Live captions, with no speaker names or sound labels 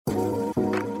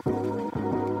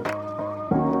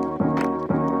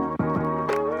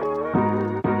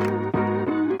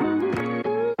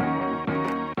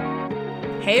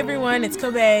Hey everyone, it's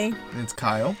Kobe. It's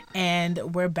Kyle. And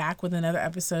we're back with another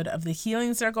episode of the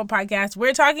Healing Circle podcast.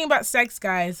 We're talking about sex,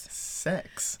 guys.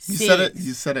 Sex. Sex.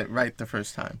 You said it right the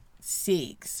first time.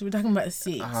 Sex. We're talking about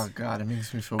sex. Oh God, it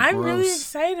makes me feel I'm gross. really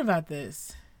excited about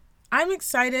this. I'm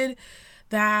excited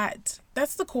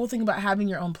that's the cool thing about having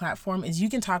your own platform is you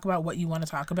can talk about what you want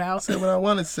to talk about. Say what I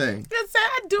want to say.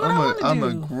 I do what I want to do. I'm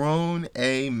a grown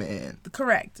man.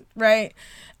 Correct, right?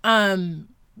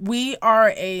 We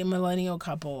are a millennial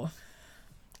couple.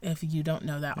 If you don't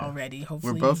know that already,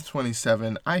 hopefully. We're both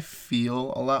 27. I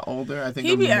feel a lot older. I think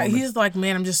he's like,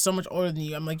 man, I'm just so much older than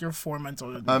you. I'm like, you're 4 months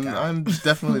older than me. I'm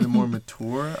definitely the more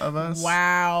mature of us.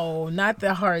 Wow, not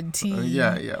the hard T.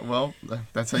 Yeah. Well,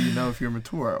 that's how you know if you're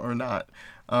mature or not.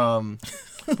 But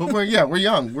we're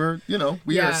young.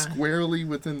 We are squarely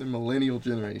within the millennial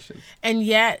generation. And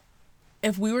yet,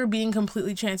 if we were being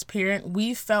completely transparent,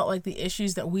 we felt like the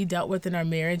issues that we dealt with in our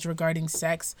marriage regarding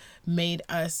sex made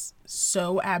us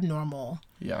so abnormal.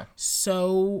 Yeah.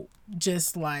 So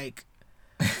just like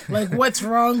what's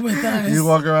wrong with us? You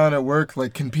walk around at work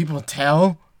like, can people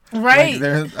tell? Right.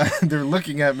 Like they're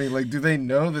looking at me like, do they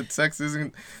know that sex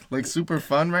isn't like super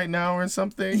fun right now or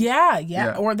something?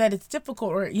 Yeah. Or that it's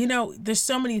difficult or, there's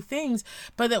so many things.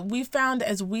 But that we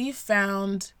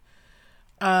found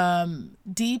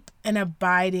deep and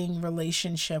abiding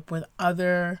relationship with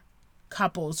other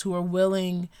couples who are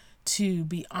willing to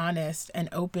be honest and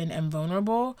open and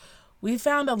vulnerable, we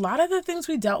found a lot of the things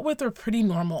we dealt with were pretty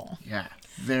normal. Yeah,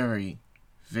 very,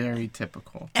 very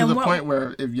typical. To the point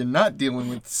where if you're not dealing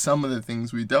with some of the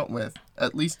things we dealt with,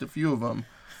 at least a few of them,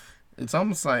 it's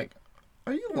almost like,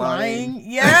 are you lying?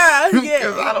 Yeah.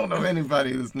 Because I don't know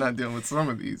anybody that's not dealing with some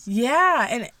of these.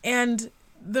 Yeah, and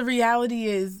the reality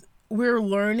is, we're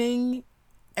learning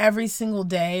every single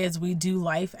day as we do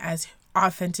life as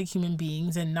authentic human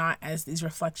beings and not as these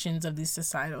reflections of these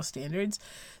societal standards,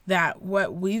 that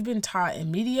what we've been taught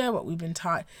in media, what we've been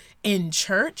taught in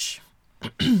church,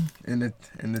 in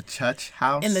the church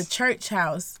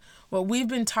house, what we've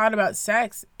been taught about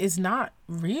sex is not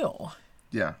real.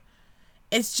 Yeah.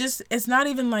 It's not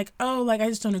even like, I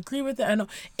just don't agree with it. I know.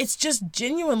 It's just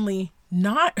genuinely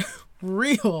not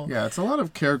real. Yeah, it's a lot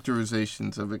of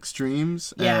characterizations of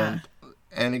extremes and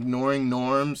ignoring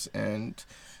norms and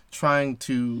trying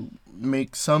to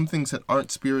make some things that aren't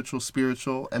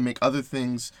spiritual and make other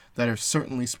things that are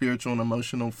certainly spiritual and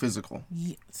emotional physical.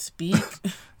 Speak.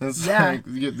 It's like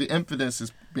the emphasis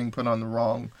is being put on the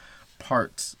wrong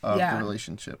parts of the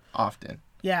relationship often.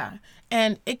 Yeah.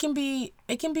 And it can be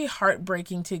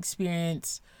heartbreaking to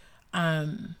experience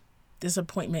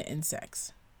disappointment in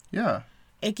sex. Yeah.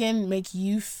 It can make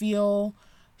you feel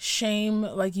shame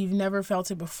like you've never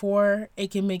felt it before. It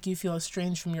can make you feel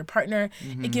estranged from your partner.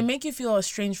 Mm-hmm. It can make you feel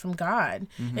estranged from God.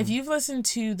 Mm-hmm. If you've listened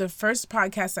to the first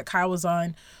podcast that Kyle was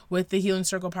on with the Healing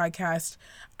Circle podcast,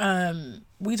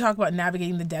 we talk about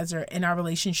navigating the desert in our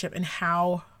relationship and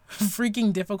how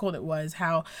freaking difficult it was.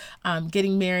 How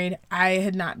getting married, I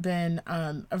had not been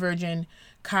a virgin.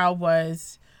 Kyle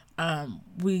was.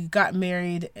 We got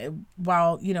married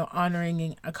while, honoring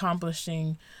and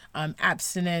accomplishing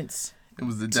abstinence. It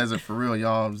was the desert for real,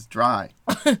 y'all. It was dry.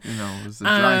 It was the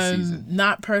dry season.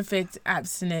 Not perfect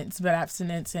abstinence, but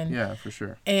abstinence. And yeah, for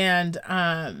sure.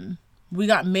 And we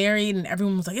got married and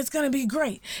everyone was like, it's going to be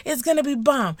great. It's going to be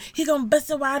bomb. He going to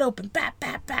bust it wide open. Bat.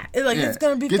 It's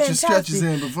going to be Get fantastic. Your stretches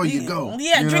in before you go.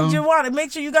 Yeah, drink your water.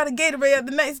 Make sure you got a Gatorade at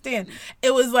the nightstand.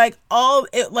 It was like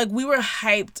we were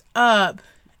hyped up.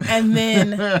 And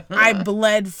then I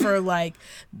bled for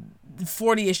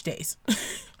 40-ish days,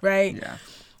 right? Yeah.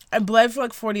 I bled for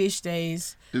 40-ish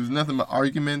days. It was nothing but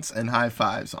arguments and high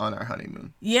fives on our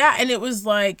honeymoon. Yeah, and it was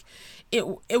like, it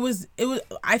was.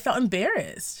 I felt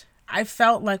embarrassed. I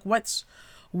felt like, what's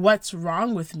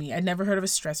wrong with me? I'd never heard of a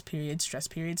stress period. Stress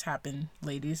periods happen,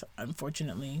 ladies,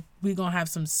 unfortunately. We're going to have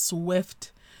some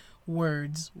swift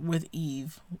words with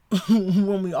Eve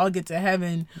when we all get to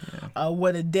heaven.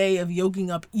 What a day of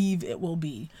yoking up Eve it will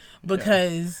be,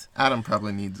 because Adam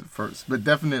probably needs it first, but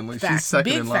definitely she's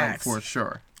second in line for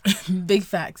sure. Big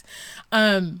facts.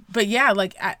 But yeah,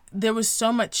 there was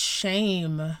so much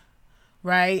shame,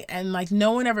 right? And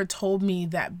no one ever told me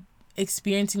that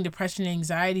experiencing depression and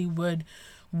anxiety would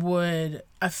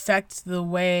affect the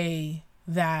way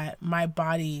that my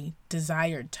body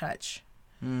desired touch.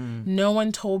 No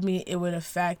one told me it would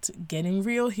affect getting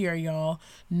real here, y'all.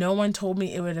 No one told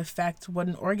me it would affect what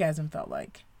an orgasm felt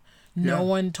like. No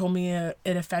one told me it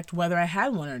affect whether I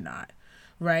had one or not,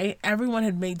 right? Everyone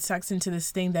had made sex into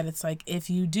this thing that it's like, if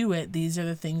you do it, these are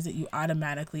the things that you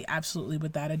automatically, absolutely,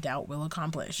 without a doubt, will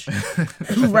accomplish,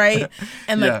 right?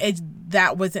 And like,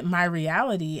 that wasn't my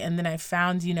reality. And then I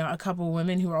found, you know, a couple of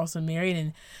women who were also married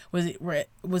and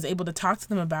was able to talk to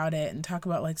them about it and talk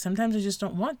about like, sometimes I just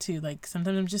don't want to, like,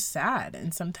 sometimes I'm just sad.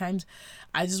 And sometimes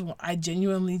I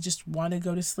genuinely just want to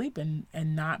go to sleep and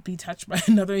not be touched by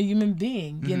another human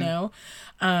being, you know?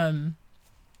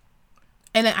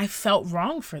 And I felt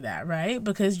wrong for that, right?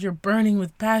 Because you're burning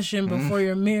with passion before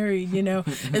you're married, you know.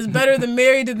 It's better than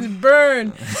married than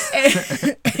burned.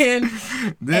 And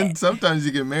then sometimes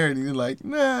you get married and you're like,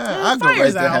 nah, I'll go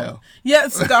right to hell. Yeah,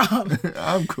 stop.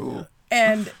 I'm cool.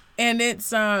 And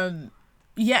it's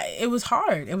yeah, it was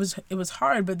hard. It was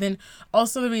hard, but then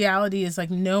also the reality is like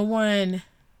no one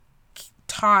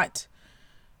taught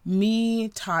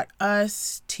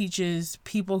us, teaches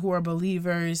people who are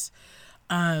believers,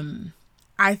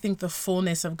 I think the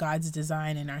fullness of God's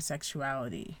design in our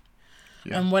sexuality.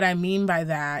 Yeah. And what I mean by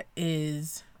that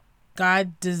is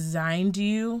God designed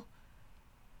you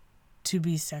to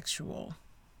be sexual.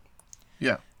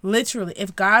 Yeah. Literally,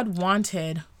 if God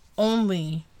wanted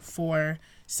only for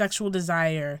sexual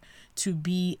desire to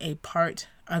be a part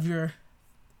of your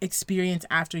experience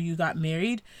after you got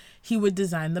married, he would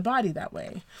design the body that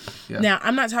way. Yeah. Now,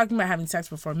 I'm not talking about having sex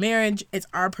before marriage. It's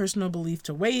our personal belief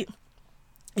to wait.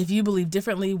 If you believe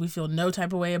differently, we feel no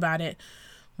type of way about it.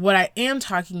 What I am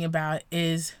talking about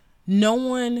is no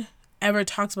one ever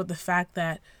talks about the fact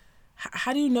that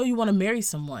how do you know you want to marry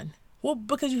someone? Well,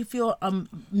 because you feel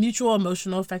mutual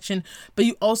emotional affection, but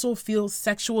you also feel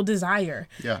sexual desire.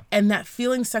 Yeah. And that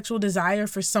feeling sexual desire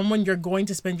for someone you're going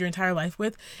to spend your entire life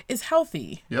with is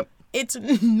healthy. Yep. It's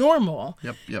normal.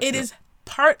 Yep. It is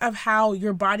part of how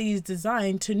your body is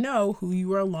designed to know who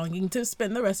you are longing to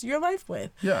spend the rest of your life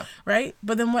with. Yeah. Right?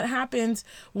 But then what happens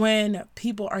when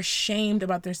people are shamed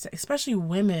about their, especially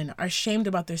women, are shamed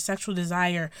about their sexual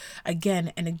desire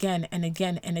again and again and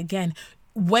again and again,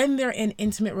 when they're in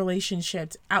intimate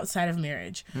relationships outside of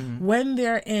marriage, when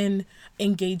they're in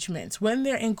engagements, when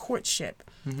they're in courtship,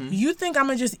 you think I'm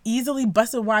going to just easily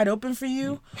bust it wide open for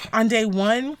you on day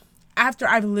one? After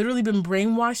I've literally been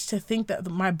brainwashed to think that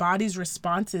my body's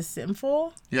response is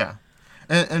sinful. Yeah.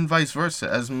 And vice versa,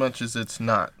 as much as it's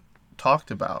not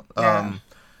talked about. Yeah.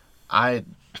 I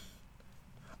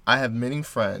have many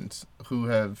friends who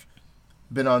have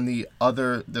been on the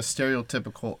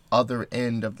stereotypical other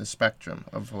end of the spectrum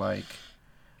of like,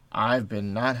 I've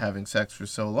been not having sex for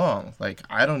so long. Like,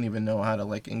 I don't even know how to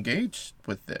like engage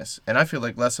with this. And I feel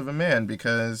like less of a man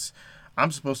because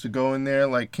I'm supposed to go in there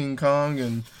like King Kong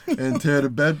and tear the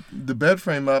bed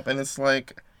frame up, and it's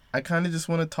like I kind of just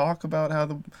want to talk about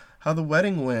how the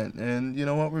wedding went and you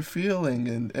know what we're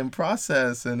feeling and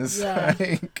process, and it's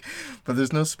like, but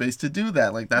there's no space to do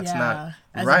that. Like that's not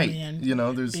right. You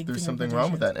know, there's something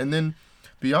wrong with that. And then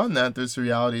beyond that, there's the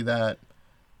reality that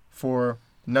for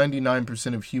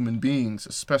 99% of human beings,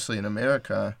 especially in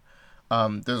America,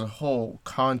 there's a whole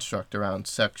construct around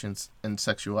sections and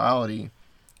sexuality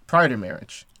prior to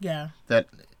marriage. Yeah.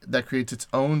 That creates its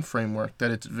own framework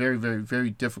that it's very, very, very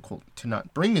difficult to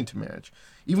not bring into marriage.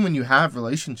 Even when you have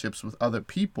relationships with other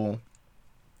people,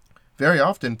 very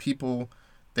often people,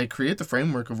 they create the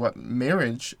framework of what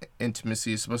marriage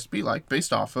intimacy is supposed to be like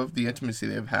based off of the intimacy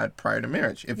they've had prior to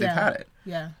marriage, if they've had it.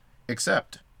 Yeah.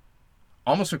 Except,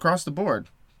 almost across the board,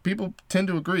 people tend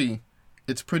to agree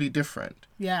it's pretty different.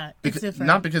 Yeah, it's different.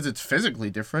 Not because it's physically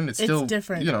different. It's still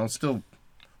different. You know, still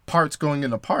parts going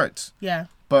into parts. Yeah.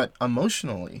 But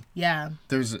emotionally,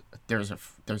 there's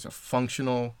a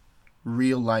functional,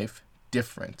 real life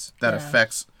difference that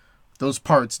affects those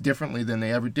parts differently than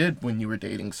they ever did when you were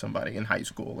dating somebody in high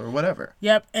school or whatever.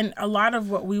 Yep, and a lot of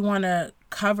what we want to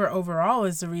cover overall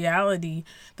is the reality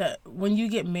that when you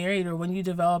get married or when you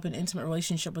develop an intimate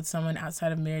relationship with someone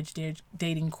outside of marriage,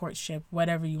 dating, courtship,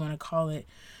 whatever you want to call it,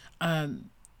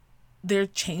 there are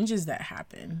changes that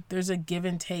happen. There's a give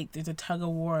and take. There's a tug of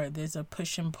war. There's a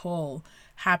push and pull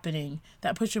happening.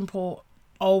 That push and pull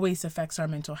always affects our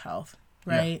mental health,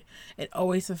 right? Yeah. It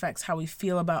always affects how we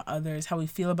feel about others, how we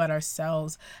feel about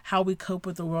ourselves, how we cope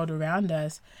with the world around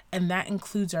us. And that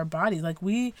includes our bodies. Like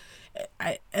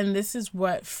and this is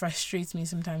what frustrates me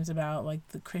sometimes about like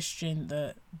the Christian,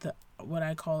 the what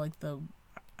I call like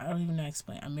I don't even know how to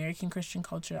explain American Christian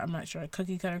culture. I'm not sure.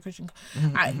 Cookie cutter Christian.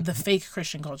 The fake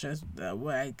Christian culture is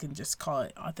what I can just call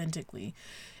it authentically.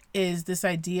 Is this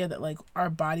idea that like our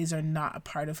bodies are not a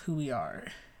part of who we are.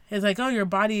 It's like, oh, your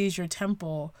body is your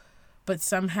temple, but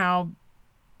somehow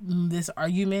this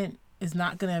argument is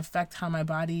not going to affect how my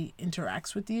body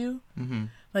interacts with you. Mm-hmm.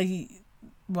 Like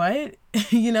what?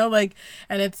 You know, like,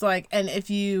 and it's like, and if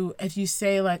you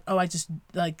say like, oh, I just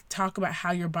like talk about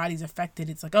how your body's affected,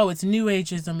 it's like, oh, it's new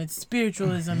ageism, it's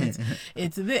spiritualism,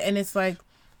 it's and it's like,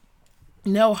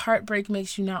 no, heartbreak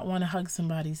makes you not want to hug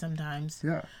somebody sometimes.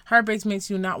 Yeah. Heartbreak makes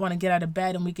you not want to get out of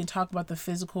bed, and we can talk about the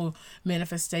physical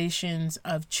manifestations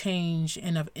of change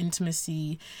and of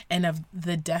intimacy and of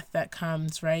the death that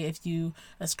comes, right? If you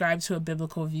ascribe to a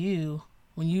biblical view,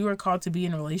 when you are called to be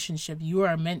in a relationship, you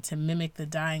are meant to mimic the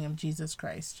dying of Jesus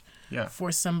Christ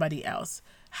for somebody else.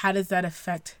 How does that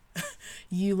affect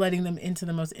you letting them into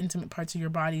the most intimate parts of your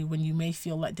body when you may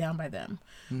feel let down by them,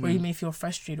 or you may feel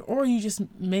frustrated, or you just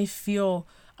may feel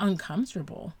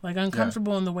uncomfortable,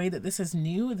 in the way that this is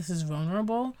new, this is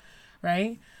vulnerable,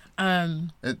 right?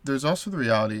 There's also the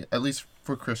reality, at least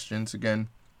for Christians, again,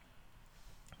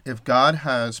 if God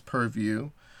has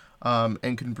purview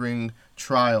and can bring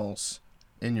trials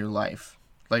in your life,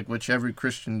 like which every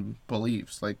Christian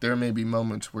believes, like there may be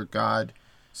moments where God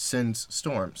sends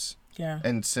storms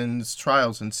and sends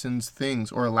trials and sends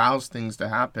things or allows things to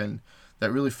happen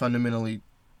that really fundamentally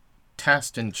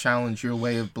test and challenge your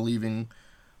way of believing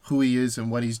who he is and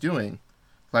what he's doing.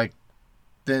 Like,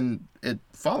 then it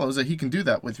follows that he can do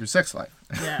that with your sex life.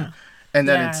 Yeah. And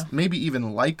that it's maybe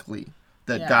even likely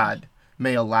that God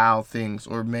may allow things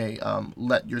or may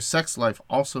let your sex life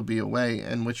also be a way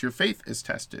in which your faith is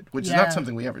tested, which is not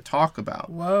something we ever talk about.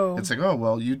 Whoa. It's like, oh,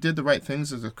 well, you did the right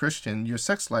things as a Christian. Your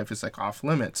sex life is like off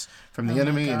limits from the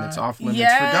enemy, and it's off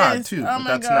limits for God too. Oh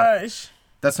my gosh.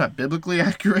 That's not biblically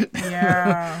accurate.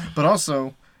 Yeah. But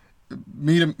also,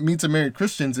 meet some married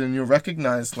Christians, and you'll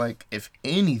recognize, like, if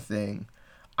anything,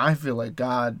 I feel like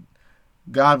God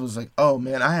was like, oh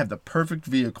man, I have the perfect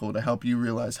vehicle to help you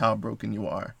realize how broken you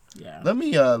are. Yeah. Let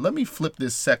me flip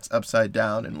this sex upside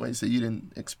down in ways that you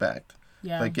didn't expect.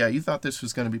 Yeah. Like, you thought this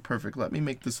was going to be perfect. Let me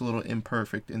make this a little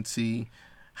imperfect and see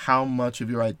how much of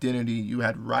your identity you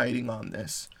had riding on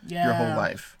this your whole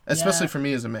life. Especially for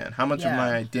me as a man. How much of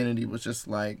my identity was just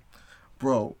like,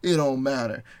 bro, it don't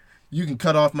matter. You can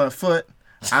cut off my foot.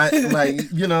 I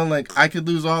I could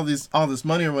lose all this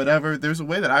money or whatever. There's a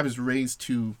way that I was raised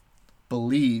to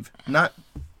believe, not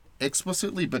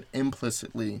explicitly but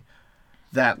implicitly,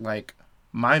 that like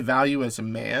my value as a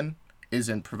man is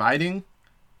in providing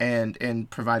and in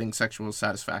providing sexual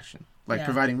satisfaction, like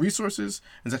providing resources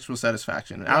and sexual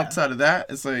satisfaction. And outside of that,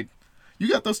 it's like, you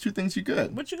got those two things, you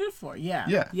good. What you good for?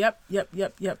 Yeah. Yep.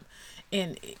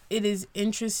 And it is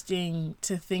interesting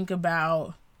to think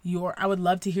about I would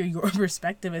love to hear your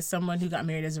perspective as someone who got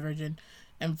married as a virgin,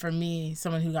 and for me,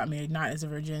 someone who got married not as a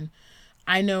virgin.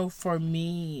 I know for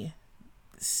me,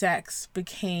 sex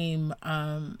became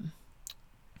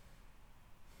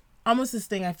almost this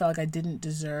thing I felt like I didn't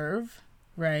deserve,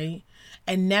 right?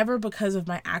 And never because of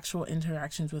my actual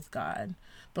interactions with God,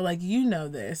 but like, you know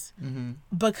this,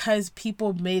 because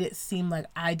people made it seem like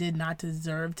I did not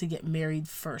deserve to get married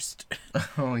first.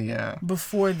 Oh yeah.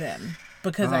 Before them,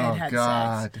 because I had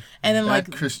God. sex. And then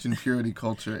that Christian purity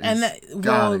culture is and that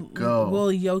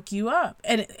will yoke you up,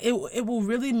 and it will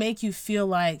really make you feel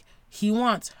like he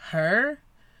wants her.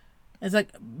 It's like,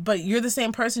 but you're the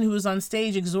same person who was on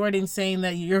stage exhorting, saying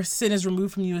that your sin is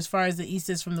removed from you as far as the east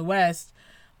is from the west.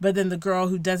 But then the girl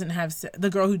who does have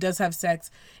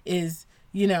sex is,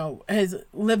 has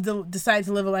decided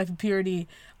to live a life of purity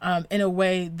in a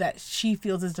way that she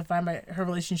feels is defined by her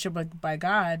relationship by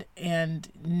God. And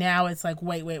now it's like,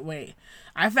 wait.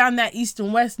 I found that east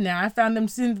and west now. I found them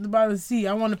sins at the bottom of the sea.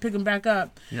 I want to pick them back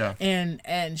up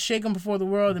and shake them before the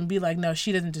world and be like, no,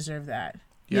 she doesn't deserve that.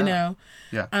 Yeah.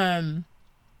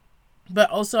 But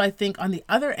also I think on the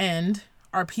other end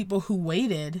are people who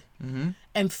waited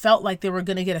and felt like they were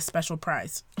going to get a special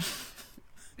prize.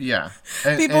 Yeah.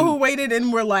 People who waited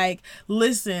and were like,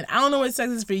 listen, I don't know what sex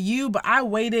is for you, but I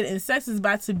waited, and sex is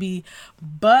about to be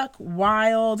buck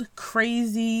wild,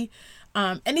 crazy.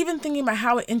 And even thinking about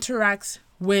how it interacts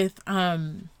with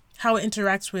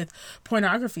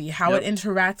pornography, how it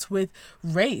interacts with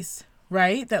race.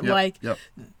 Right? That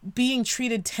being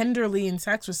treated tenderly in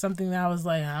sex was something that I was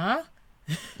like, huh?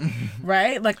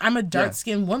 Right? Like, I'm a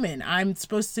dark-skinned woman. I'm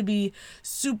supposed to be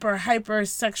super hyper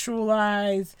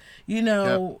sexualized,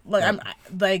 I'm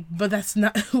like, but that's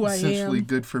not who I am. Essentially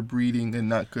good for breeding and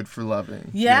not good for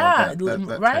loving. Yeah,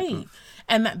 that right.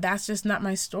 And that's just not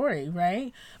my story,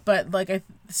 right? But like,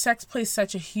 sex plays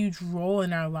such a huge role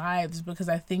in our lives because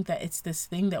I think that it's this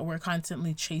thing that we're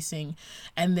constantly chasing.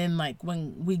 And then like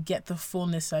when we get the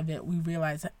fullness of it, we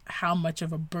realize how much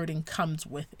of a burden comes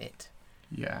with it.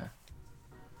 Yeah.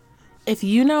 If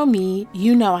you know me,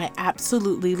 you know I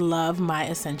absolutely love my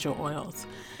essential oils.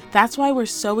 That's why we're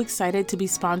so excited to be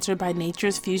sponsored by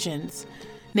Nature's Fusions.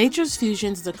 Nature's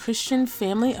Fusions is a Christian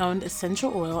family-owned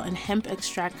essential oil and hemp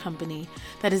extract company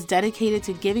that is dedicated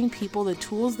to giving people the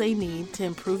tools they need to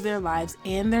improve their lives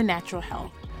and their natural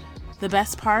health. The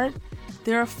best part?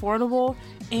 They're affordable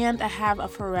and have a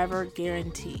forever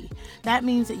guarantee. That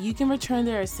means that you can return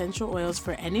their essential oils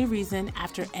for any reason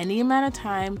after any amount of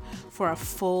time for a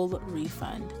full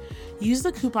refund. Use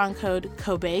the coupon code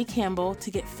KOBECAMPBELL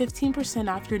to get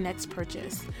 15% off your next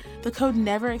purchase. The code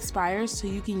never expires, so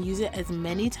you can use it as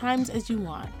many times as you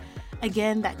want.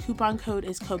 Again, that coupon code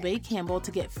is KOBECAMPBELL to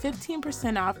get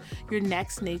 15% off your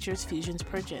next Nature's Fusions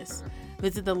purchase.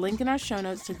 Visit the link in our show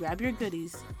notes to grab your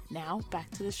goodies. Now,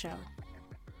 back to the show.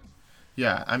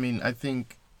 Yeah, I mean, I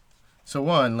think, so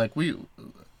one, like,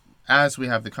 as we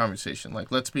have the conversation,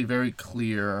 like, let's be very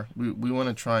clear. We want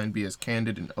to try and be as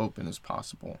candid and open as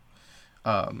possible.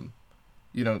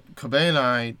 You know, Kobe and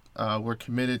I were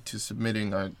committed to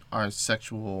submitting our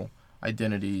sexual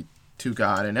identity to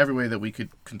God in every way that we could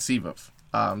conceive of.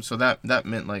 So that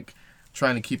meant, like,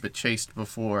 trying to keep it chaste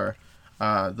before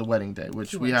the wedding day,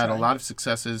 which we had a lot of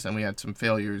successes and we had some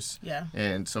failures. Yeah.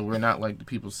 And so we're not like the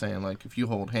people saying, like, if you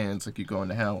hold hands, like, you go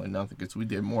into hell and nothing. Because we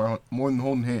did more than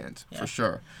holding hands, for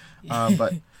sure.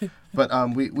 But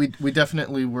we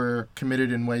definitely were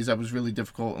committed in ways that was really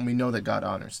difficult, and we know that God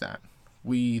honors that.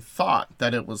 We thought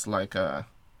that it was like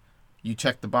you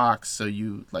check the box, so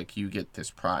you get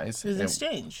this prize. It was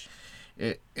exchange.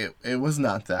 It was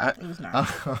not that. It was not.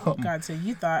 God said,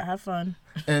 you thought, have fun.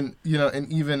 And you know,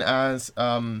 and even as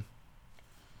a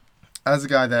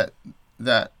guy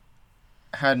that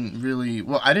hadn't really,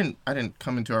 well, I didn't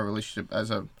come into our relationship as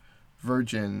a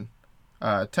virgin,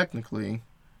 technically,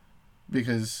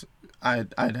 because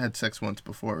I'd had sex once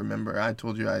before. Remember, I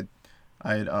told you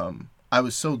I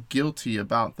was so guilty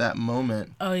about that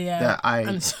moment. Oh, yeah. That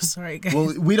I'm so sorry, guys.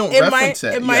 Well, we don't reference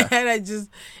it. In my head, it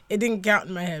didn't count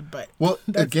in my head, but. Well,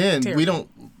 again, terrible. We don't,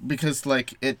 because,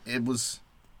 like, it was,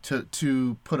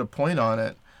 to put a point on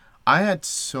it, I had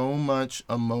so much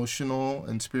emotional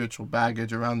and spiritual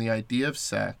baggage around the idea of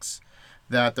sex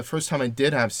that the first time I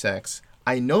did have sex,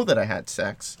 I know that I had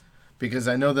sex because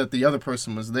I know that the other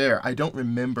person was there. I don't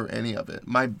remember any of it.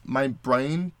 My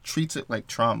brain treats it like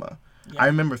trauma. Yeah. I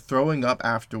remember throwing up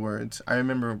afterwards. I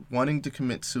remember wanting to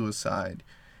commit suicide.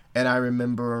 And I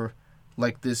remember,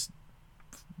 like, this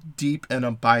deep and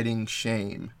abiding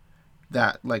shame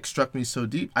that, like, struck me so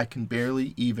deep I can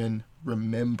barely even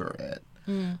remember it.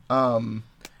 And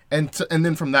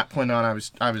then from that point on, I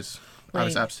was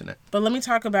abstinent. But let me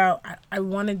talk about, I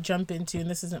want to jump into, and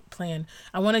this isn't planned,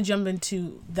 I want to jump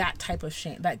into that type of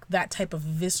shame, that type of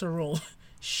visceral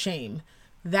shame.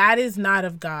 That is not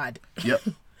of God. Yep.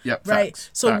 Yep. Right.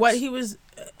 Facts. So what he was,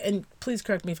 and please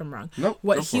correct me if I'm wrong. Nope.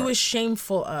 What he was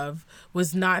shameful of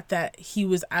was not that he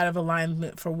was out of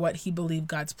alignment for what he believed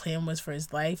God's plan was for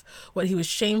his life. What he was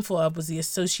shameful of was the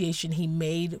association he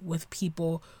made with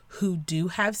people who do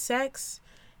have sex,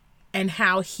 and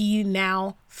how he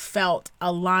now felt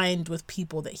aligned with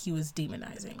people that he was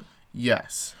demonizing.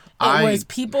 Yes. It was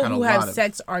people who have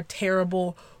sex are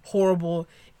terrible, horrible,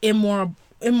 immoral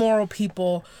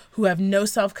people who have no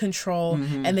self-control,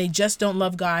 and they just don't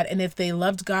love God. And if they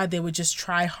loved God, they would just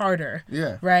try harder.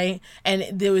 Yeah. Right? And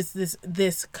there was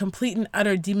this complete and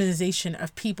utter demonization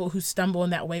of people who stumble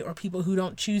in that way, or people who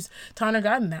don't choose to honor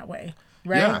God in that way.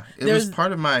 Right? Yeah. It was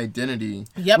part of my identity.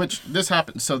 Yep. Which this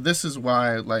happened. So this is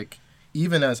why, like,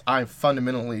 even as I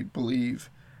fundamentally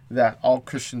believe that all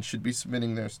Christians should be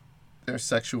submitting their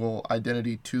sexual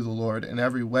identity to the Lord in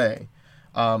every way,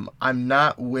 I'm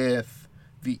not with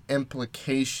the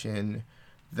implication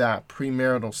that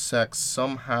premarital sex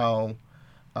somehow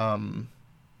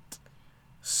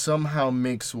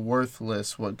makes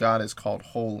worthless what God has called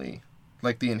holy,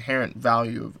 like the inherent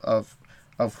value of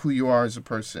who you are as a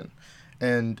person.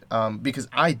 And because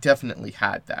I definitely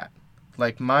had that.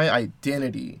 Like, my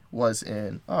identity was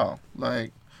in,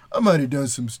 like, I might have done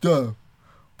some stuff,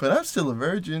 but I'm still a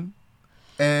virgin.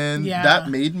 And that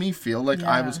made me feel like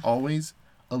I was always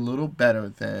a little better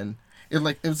than... It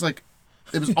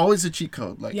was always a cheat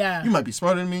code. Like, you might be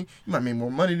smarter than me, you might make more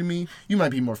money than me, you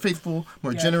might be more faithful,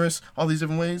 more generous, all these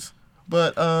different ways.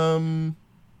 But I'm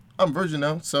virgin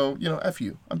now, so, you know, F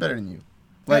you. I'm better than you.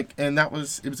 Like, and it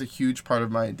was a huge part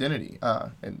of my identity.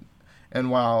 And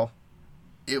while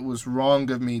it was wrong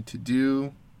of me to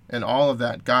do and all of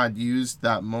that, God used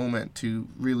that moment to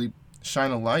really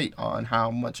shine a light on how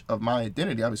much of my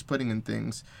identity I was putting in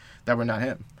things that were not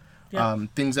him.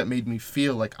 Things that made me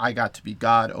feel like I got to be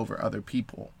God over other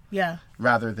people. Yeah.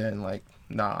 Rather than, like,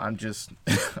 nah, I'm just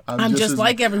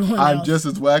like everyone else. I'm just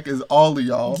as whack as all of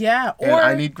y'all. Yeah, or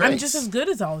I need grace. I'm just as good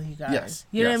as all of you guys. Yes,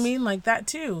 you know yes. what I mean? Like that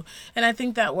too. And I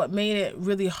think that what made it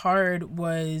really hard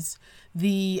was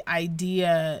the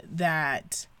idea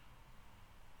that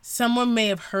someone may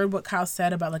have heard what Kyle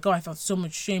said about like, oh, I felt so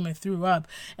much shame and threw up,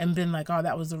 and been like, oh,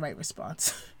 that was the right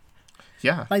response.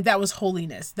 Yeah. Like that was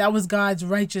holiness. That was God's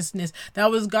righteousness.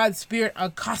 That was God's spirit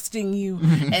accosting you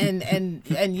and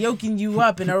yoking you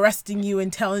up and arresting you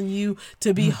and telling you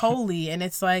to be holy. And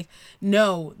it's like,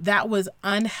 no, that was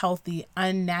unhealthy,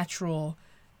 unnatural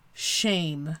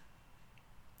shame.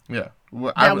 Yeah.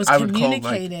 Well, that was I would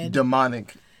communicated. Call, like,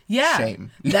 demonic shame.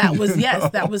 That was,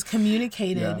 yes, that was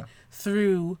communicated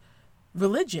through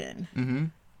religion. Mm-hmm.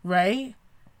 Right?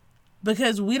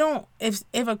 Because we don't, if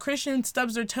a Christian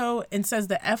stubs their toe and says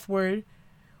the F word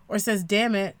or says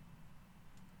damn it,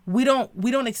 we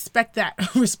don't expect that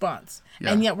response.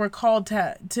 Yeah. And yet we're called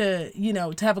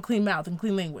to have a clean mouth and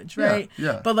clean language, right?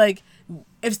 Yeah. But like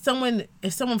if someone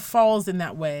falls in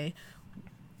that way,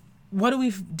 what do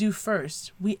we do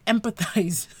first? We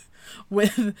empathize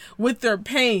with their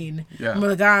pain. Yeah. I'm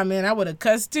like, man, I would have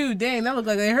cussed too. Dang, that looked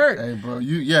like they hurt. Hey, bro,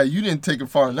 you didn't take it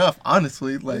far enough,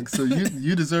 honestly. Like, so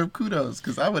you deserve kudos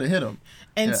because I would have hit him.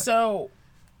 And so,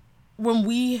 when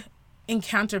we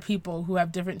encounter people who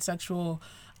have different sexual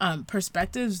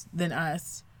perspectives than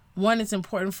us, one, it's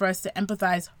important for us to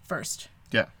empathize first.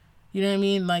 Yeah. You know what I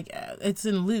mean? Like, it's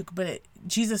in Luke, but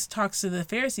Jesus talks to the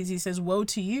Pharisees. He says, "Woe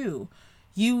to you!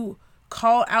 You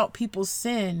call out people's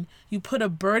sin, you put a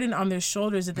burden on their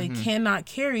shoulders that they cannot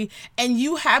carry, and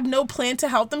you have no plan to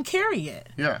help them carry it."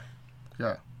 Yeah.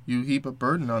 You heap a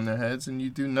burden on their heads and you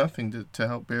do nothing to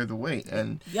help bear the weight.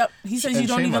 And yep, he says you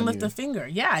don't even lift a finger.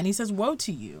 Yeah, and he says, woe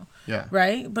to you. Yeah.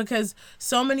 Right? Because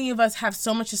so many of us have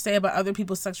so much to say about other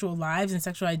people's sexual lives and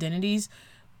sexual identities,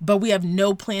 but we have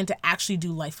no plan to actually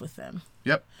do life with them.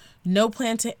 Yep. No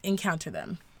plan to encounter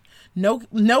them. No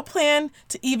plan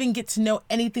to even get to know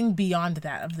anything beyond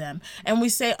that of them. And we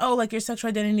say, oh, like your sexual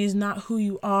identity is not who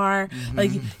you are.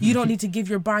 Like you don't need to give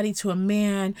your body to a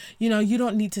man. You know, you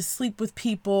don't need to sleep with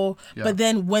people. Yeah. But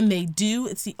then when they do,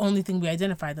 it's the only thing we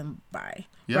identify them by.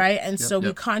 Yep. Right. And so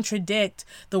we contradict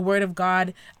the word of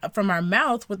God from our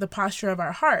mouth with the posture of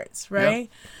our hearts. Right.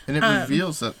 Yep. And it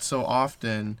reveals that so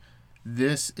often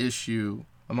this issue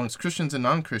amongst Christians and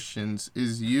non-Christians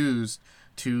is used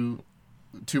to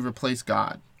replace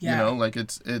God. Yeah. You know, like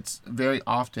it's very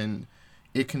often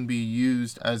it can be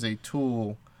used as a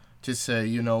tool to say,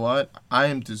 you know what, I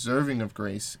am deserving of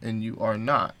grace and you are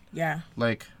not. Yeah.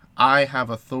 Like I have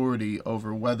authority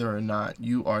over whether or not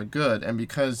you are good, and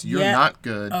because you're not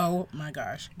good. Oh my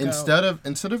gosh. Instead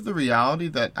of the reality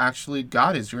that actually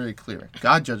God is very clear.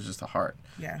 God judges the heart.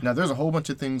 Yeah. Now, there's a whole bunch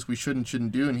of things we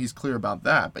shouldn't do, and he's clear about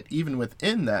that. But even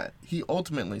within that, he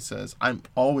ultimately says, I'm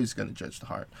always going to judge the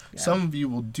heart. Yeah. Some of you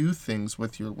will do things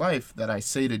with your life that I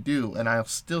say to do, and I'll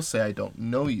still say I don't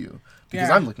know you because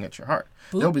I'm looking at your heart.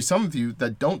 Boop. There'll be some of you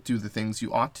that don't do the things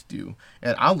you ought to do,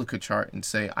 and I'll look at your heart and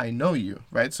say, I know you,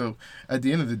 right? So at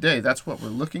the end of the day, that's what we're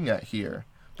looking at here.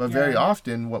 But very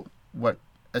often, what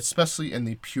especially in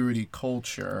the purity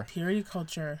culture,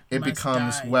 it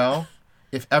becomes, die. Well,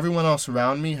 if everyone else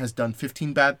around me has done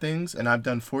 15 bad things and I've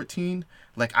done 14,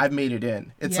 like I've made it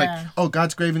in. It's like, oh,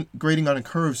 God's grading on a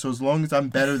curve. So as long as I'm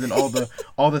better than all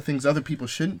the things other people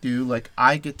shouldn't do, like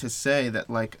I get to say that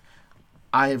like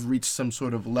I have reached some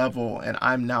sort of level and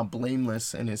I'm now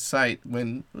blameless in his sight,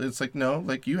 when it's like, no,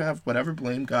 like you have whatever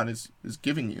blame God is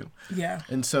giving you. Yeah.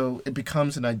 And so it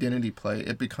becomes an identity play.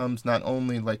 It becomes not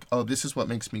only like, oh, this is what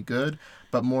makes me good,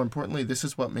 but more importantly, this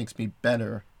is what makes me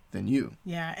better than you.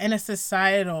 Yeah, and a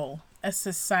societal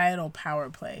power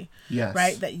play. Yes.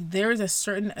 Right? That there is a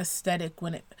certain aesthetic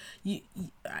when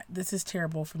this is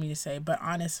terrible for me to say, but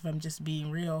honest, if I'm just being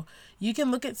real, you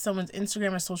can look at someone's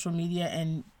Instagram or social media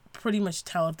and pretty much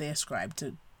tell if they ascribe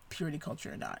to purity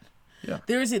culture or not. Yeah.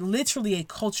 There is literally a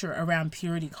culture around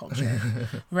purity culture,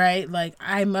 right? Like,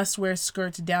 I must wear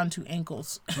skirts down to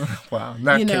ankles. Wow,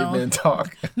 not caveman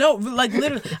talk. No, like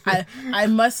literally, I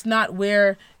must not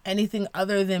wear anything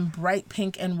other than bright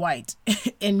pink and white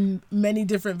in many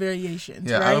different variations.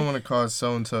 Yeah, right? I don't want to cause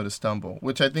so-and-so to stumble,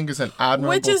 which I think is an admirable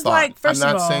Which is thought. like, first I'm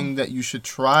of not all, saying that you should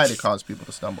try to cause people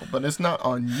to stumble, but it's not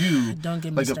on you. Don't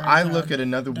get me like started. If I look at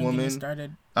another woman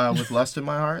with lust in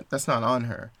my heart, that's not on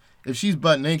her. If she's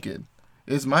butt naked,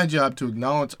 it's my job to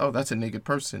acknowledge, oh, that's a naked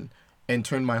person, and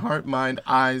turn my heart, mind,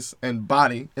 eyes, and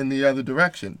body in the other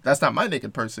direction. That's not my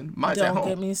naked person. Mine's at home. Don't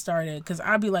get me started, because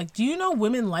I'd be like, do you know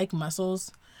women like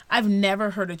muscles? I've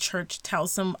never heard a church tell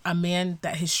a man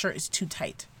that his shirt is too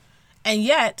tight. And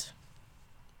yet,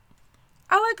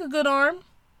 I like a good arm.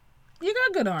 You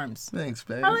got good arms. Thanks,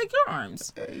 babe. I like your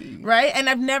arms. Hey. Right? And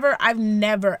I've never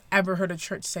ever heard a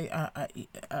church say,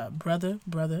 brother,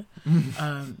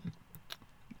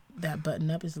 that button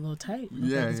up is a little tight.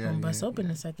 It's gonna bust open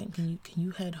in a second. Can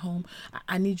you head home?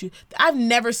 I need you. I've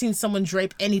never seen someone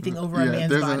drape anything over a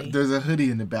man's body. There's a hoodie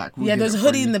in the back. There's a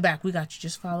hoodie in the back. We got you.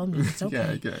 Just follow me. It's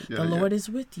okay. The Lord is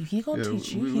with you. He gonna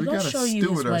teach you. He gonna show you his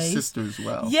ways. We gotta steward our sisters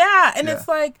well. Yeah, and it's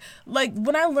like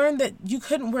when I learned that you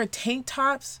couldn't wear tank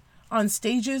tops on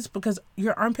stages because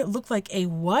your armpit looked like a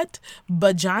what?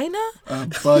 Vagina? A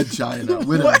vagina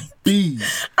with a B.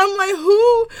 I'm like,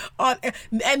 who?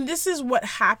 And this is what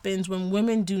happens when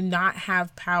women do not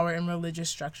have power in religious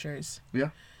structures.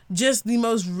 Yeah. Just the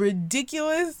most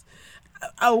ridiculous.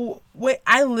 I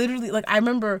literally, I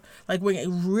remember,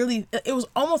 wearing it was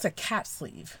almost a cap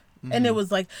sleeve. Mm-hmm. And it was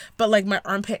but my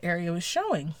armpit area was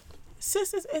showing.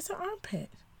 Sis, it's an armpit.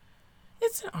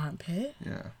 It's an armpit.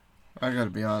 Yeah. I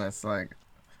gotta be honest,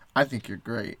 I think you're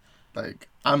great.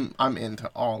 I'm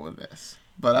into all of this,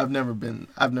 but I've never.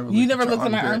 You never looked at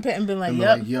my armpit and been like,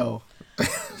 "Yep, yo."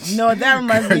 You know what that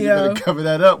reminds me of? You better cover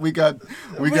that up. We got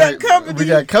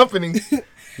company.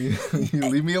 You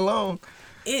leave me alone.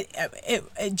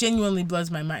 It genuinely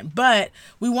blows my mind. But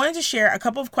we wanted to share a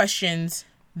couple of questions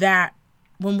that,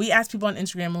 when we ask people on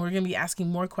Instagram, and we're going to be asking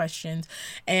more questions.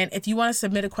 And if you want to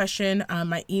submit a question,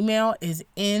 my email is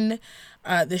in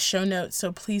the show notes.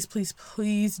 So please, please,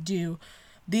 please do.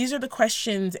 These are the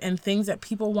questions and things that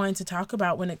people wanted to talk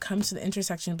about when it comes to the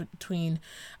intersection between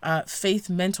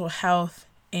faith, mental health,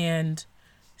 and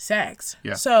sex.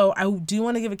 Yeah. So I do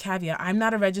want to give a caveat. I'm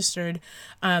not a registered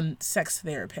sex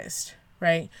therapist.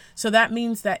 Right? So that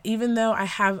means that even though I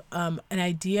have an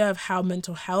idea of how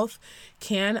mental health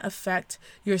can affect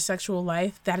your sexual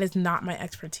life, that is not my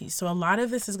expertise. So a lot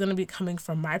of this is going to be coming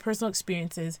from my personal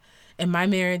experiences in my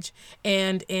marriage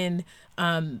and in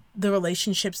the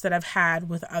relationships that I've had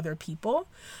with other people.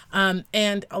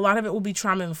 And a lot of it will be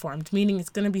trauma informed, meaning it's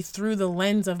going to be through the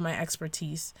lens of my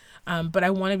expertise. But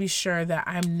I want to be sure that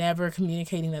I'm never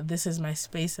communicating that this is my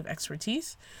space of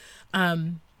expertise.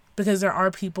 Because there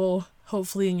are people,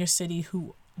 hopefully, in your city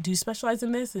who do specialize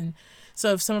in this. And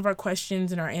so if some of our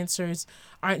questions and our answers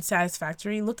aren't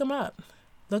satisfactory, look them up.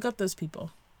 Look up those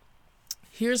people.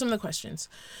 Here are some of the questions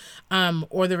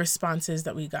or the responses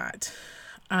that we got.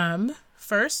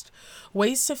 First,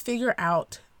 ways to figure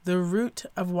out the root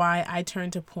of why I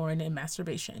turned to porn and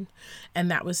masturbation.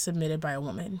 And that was submitted by a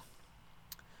woman.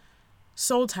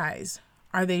 Soul ties.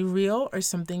 Are they real or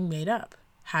something made up?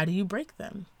 How do you break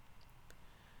them?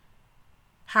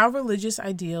 How religious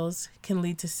ideals can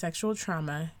lead to sexual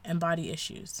trauma and body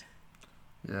issues.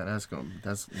 Yeah,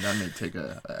 that may take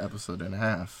a episode and a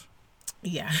half.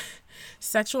 Yeah.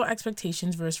 Sexual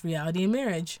expectations versus reality in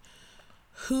marriage.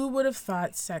 Who would have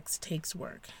thought sex takes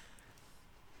work?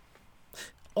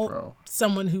 Bro.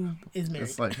 Someone who is married.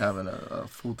 It's like having a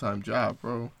full-time job,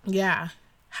 bro. Yeah.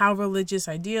 How religious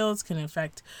ideals can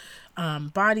affect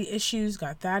body issues.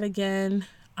 Got that again.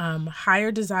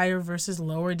 Higher desire versus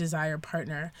lower desire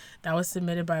partner. That was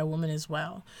submitted by a woman as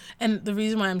well. And the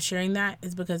reason why I'm sharing that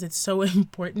is because it's so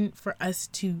important for us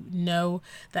to know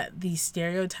that these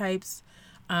stereotypes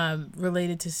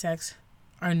related to sex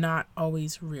are not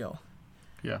always real.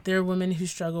 Yeah. There are women who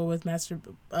struggle with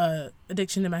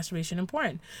addiction to masturbation and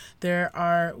porn. There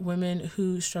are women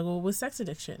who struggle with sex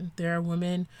addiction. There are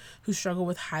women who struggle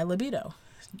with high libido.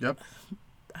 Yep.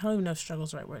 I don't even know if struggle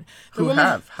is the right word. Who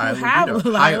have high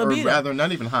libido. Or rather,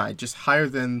 not even high, just higher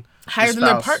than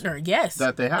their partner, yes.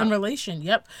 That they have. In relation,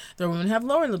 yep. There are women who have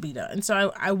lower libido. And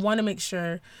so I want to make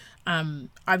sure,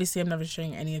 obviously I'm never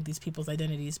sharing any of these people's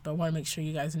identities, but I want to make sure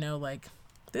you guys know,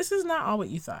 this is not all what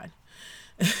you thought.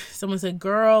 Someone said,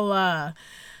 girl,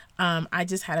 I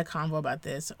just had a convo about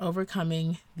this.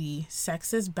 Overcoming the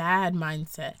sex is bad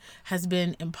mindset has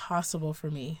been impossible for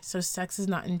me. So sex is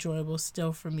not enjoyable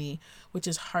still for me, which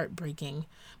is heartbreaking.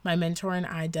 My mentor and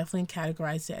I definitely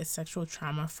categorized it as sexual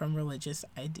trauma from religious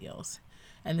ideals.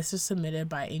 And this was submitted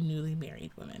by a newly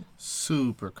married woman.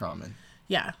 Super common.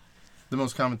 Yeah. The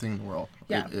most common thing in the world.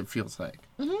 Yeah. It feels like.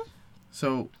 Mm-hmm.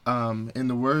 So, in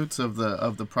the words of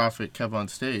the prophet Kev on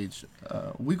Stage,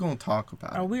 we're going to talk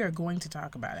about it. Oh, we are going to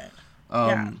talk about it.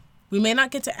 Yeah. We may not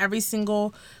get to every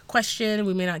single question.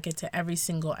 We may not get to every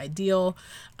single ideal.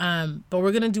 But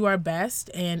we're going to do our best.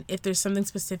 And if there's something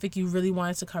specific you really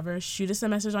want us to cover, shoot us a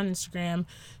message on Instagram.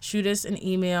 Shoot us an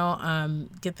email.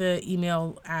 Get the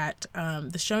email at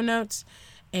the show notes.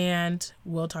 And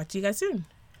we'll talk to you guys soon.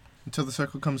 Until the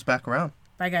circle comes back around.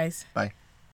 Bye, guys. Bye.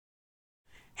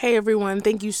 Hey everyone,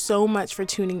 thank you so much for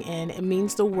tuning in. It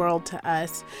means the world to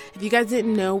us. If you guys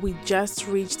didn't know, we just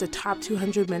reached the top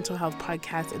 200 mental health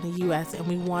podcasts in the US, and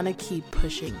we want to keep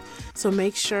pushing. So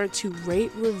make sure to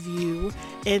rate, review,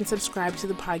 and subscribe to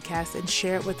the podcast and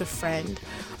share it with a friend.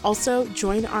 Also,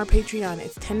 join our Patreon.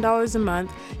 It's $10 a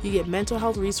month. You get mental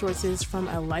health resources from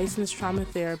a licensed trauma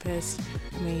therapist.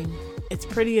 It's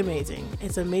pretty amazing.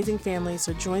 It's an amazing family,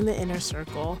 so join the inner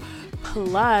circle.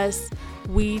 Plus,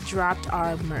 we dropped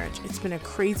our merch. It's been a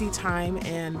crazy time,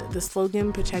 and the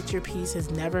slogan, Protect Your Peace, has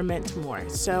never meant more.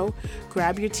 So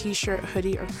grab your t-shirt,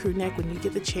 hoodie, or crew neck when you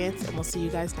get the chance, and we'll see you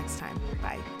guys next time.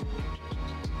 Bye.